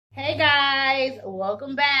Hey guys,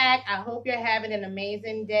 welcome back. I hope you're having an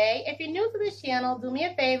amazing day. If you're new to this channel, do me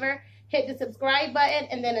a favor, hit the subscribe button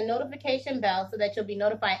and then a notification bell so that you'll be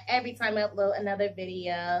notified every time I upload another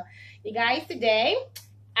video. You guys, today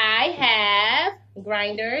I have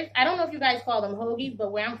grinders. I don't know if you guys call them hoagies,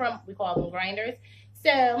 but where I'm from, we call them grinders.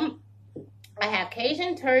 So I have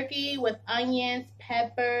Cajun turkey with onions,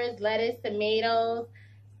 peppers, lettuce, tomatoes.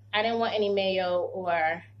 I didn't want any mayo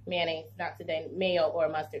or mayonnaise, not today. Mayo or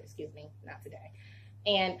mustard, excuse me, not today.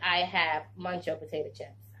 And I have Muncho potato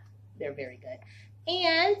chips. They're very good.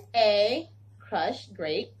 And a crushed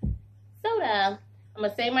grape soda. I'm going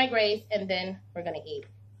to say my grace and then we're going to eat.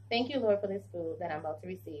 Thank you, Lord, for this food that I'm about to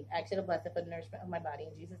receive. I ask you to bless it for the nourishment of my body.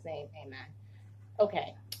 In Jesus' name, amen.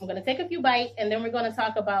 Okay, I'm going to take a few bites and then we're going to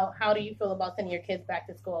talk about how do you feel about sending your kids back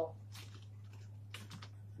to school.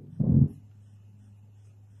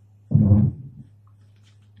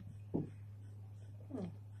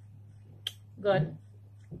 Good.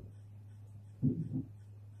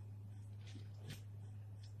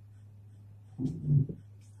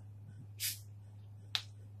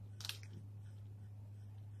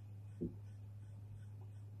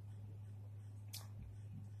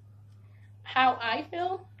 How I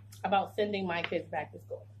feel about sending my kids back to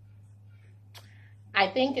school. I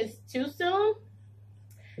think it's too soon.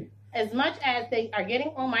 As much as they are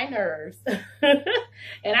getting on my nerves,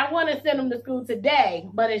 and I want to send them to school today,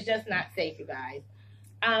 but it's just not safe, you guys.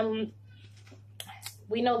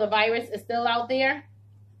 We know the virus is still out there.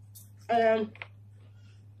 I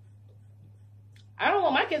don't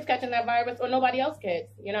want my kids catching that virus or nobody else's kids,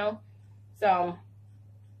 you know? So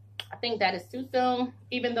I think that is too soon,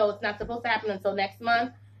 even though it's not supposed to happen until next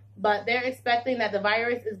month. But they're expecting that the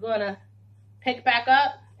virus is going to pick back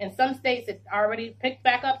up. In some states, it's already picked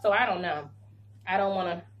back up, so I don't know. I don't want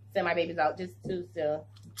to send my babies out just too soon.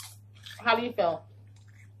 How do you feel?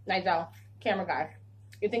 Nigel, camera guy.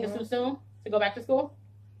 You think it's too soon to go back to school?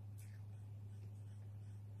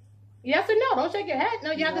 Yes or no? Don't shake your head.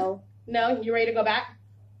 No, you have to. No, you ready to go back?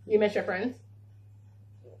 You miss your friends?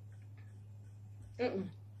 Mm-mm.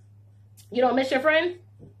 You don't miss your friends?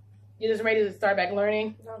 You're just ready to start back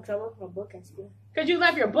learning? No, because I left my book at school. Because you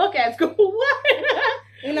left your book at school? What?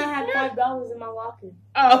 And I had $5 in my locker.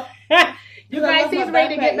 Oh, you guys, he's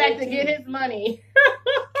ready to get back to get his money.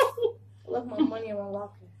 I left my money in my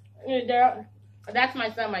locker. That's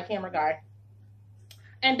my son, my camera guy.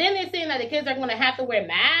 And then they're saying that the kids are going to have to wear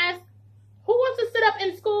masks. Who wants to sit up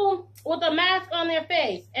in school with a mask on their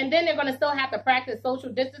face? And then they're going to still have to practice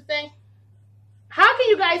social distancing. How can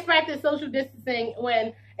you guys practice social distancing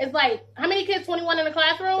when it's like, how many kids, 21 in the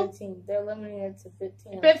classroom? 15. They're limiting it to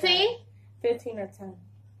 15. 15? 15 or 10.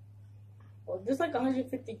 Well, there's like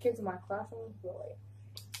 150 kids in my classroom. But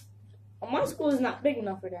like, my school is not big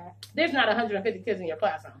enough for that. There's not 150 kids in your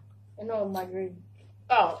classroom. I know, in my grade.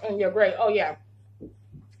 Oh, in your grade. Oh, yeah.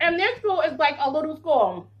 And their school is like a little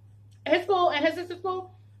school. His school and his sister's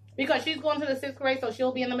school, because she's going to the 6th grade, so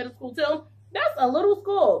she'll be in the middle school too. That's a little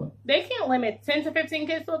school. They can't limit 10 to 15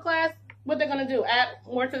 kids to a class. What they're going to do? Add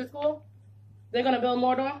more to the school? They're going to build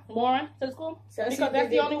more to the school? So because that's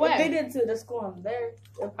the only way. If they did to the school I'm there,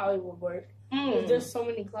 it probably would work. There's so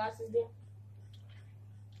many classes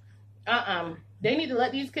there. They need to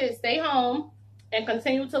let these kids stay home and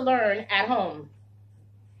continue to learn at home.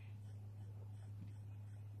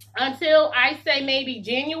 Until I say maybe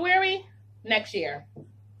January next year.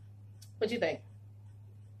 What you think?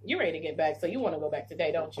 You're ready to get back, so you want to go back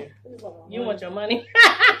today, don't you? You want your money?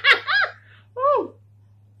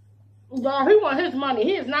 God, he wants his money.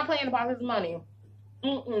 He is not playing about his money.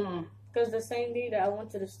 Because the same day that I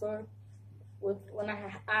went to the store, when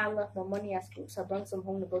I left my money at school, so I brought some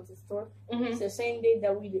home to go to the store. It's the same day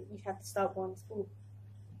that we have to stop going to school.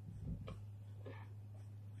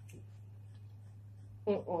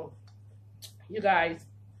 You guys,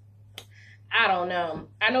 I don't know.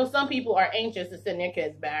 I know some people are anxious to send their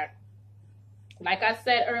kids back. Like I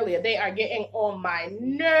said earlier, they are getting on my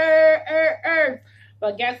nerves.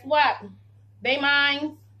 But guess what? They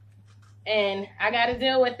mine, and I got to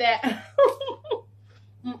deal with that.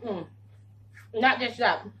 Not just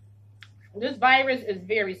that. This virus is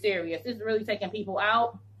very serious. It's really taking people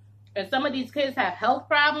out. And some of these kids have health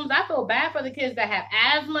problems. I feel bad for the kids that have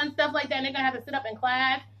asthma and stuff like that. And they're going to have to sit up in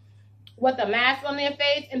class with a mask on their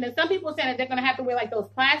face. And then some people saying that they're going to have to wear like those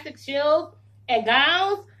plastic shields and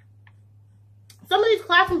gowns. Some of these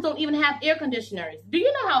classrooms don't even have air conditioners. Do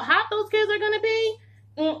you know how hot those kids are going to be?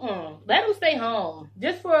 Let them stay home.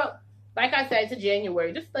 Just for, like I said, to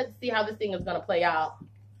January. Just let's see how this thing is going to play out.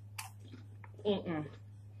 Too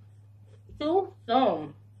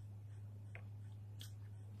soon.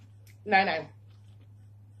 9-9.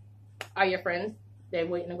 Are your friends, they're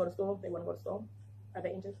waiting to go to school? They want to go to school? Are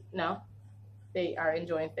they interested? No? They are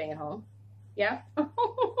enjoying staying home? Yeah?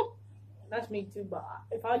 That's me too, but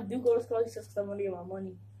if I do go to school, it's just because I'm going to get my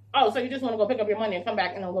money. Oh, so you just want to go pick up your money and come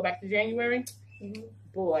back and then go back to January? Mm-hmm.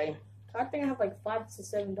 Boy. I think I have like $5 to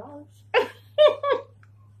 $7.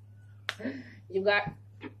 You got...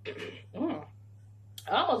 I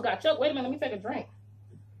almost got choked. Wait a minute, let me take a drink.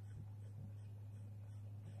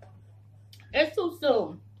 It's too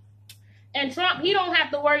soon. And Trump, he don't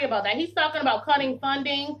have to worry about that. He's talking about cutting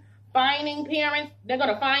funding, fining parents. They're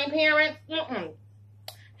going to fine parents.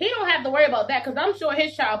 He don't have to worry about that because I'm sure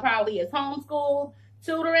his child probably is homeschooled,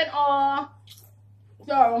 tutoring all.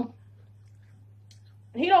 So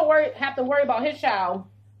he don't have to worry about his child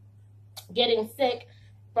getting sick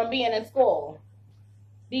from being in school.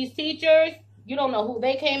 These teachers, you don't know who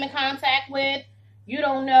they came in contact with. You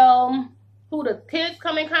don't know who the kids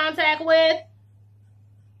come in contact with.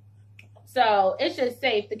 So it's just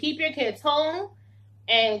safe to keep your kids home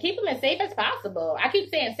and keep them as safe as possible. I keep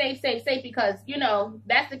saying safe, safe, safe because, you know,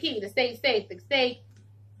 that's the key, to stay safe, to stay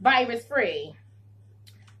virus free.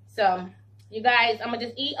 So, you guys, I'm going to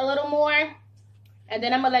just eat a little more and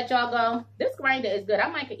then I'm going to let y'all go. This grinder is good. I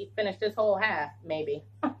might finish this whole half, maybe.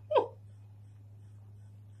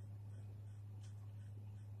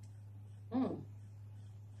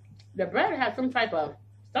 The bread has some type of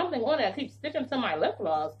something on it that keeps sticking to my lip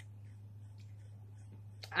gloss.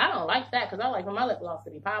 I don't like that because I like for my lip gloss to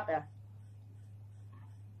be popping.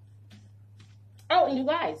 Oh, and you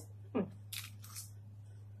guys.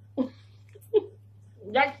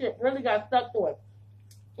 That shit really got stuck to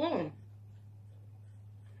it.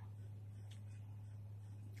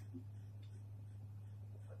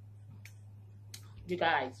 You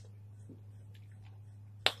guys.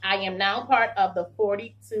 I am now part of the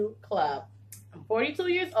 42 Club. I'm 42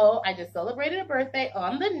 years old. I just celebrated a birthday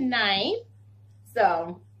on the 9th.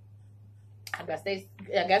 So, I guess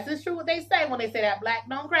it's true what they say when they say that black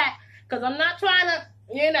don't crack. Because I'm not trying to,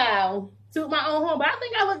 you know, toot my own horn. But I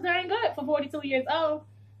think I was darn good for 42 years old.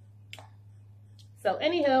 So,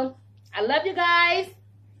 anywho, I love you guys.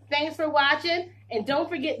 Thanks for watching. And don't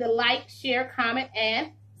forget to like, share, comment,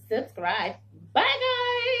 and subscribe. Bye,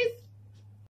 guys.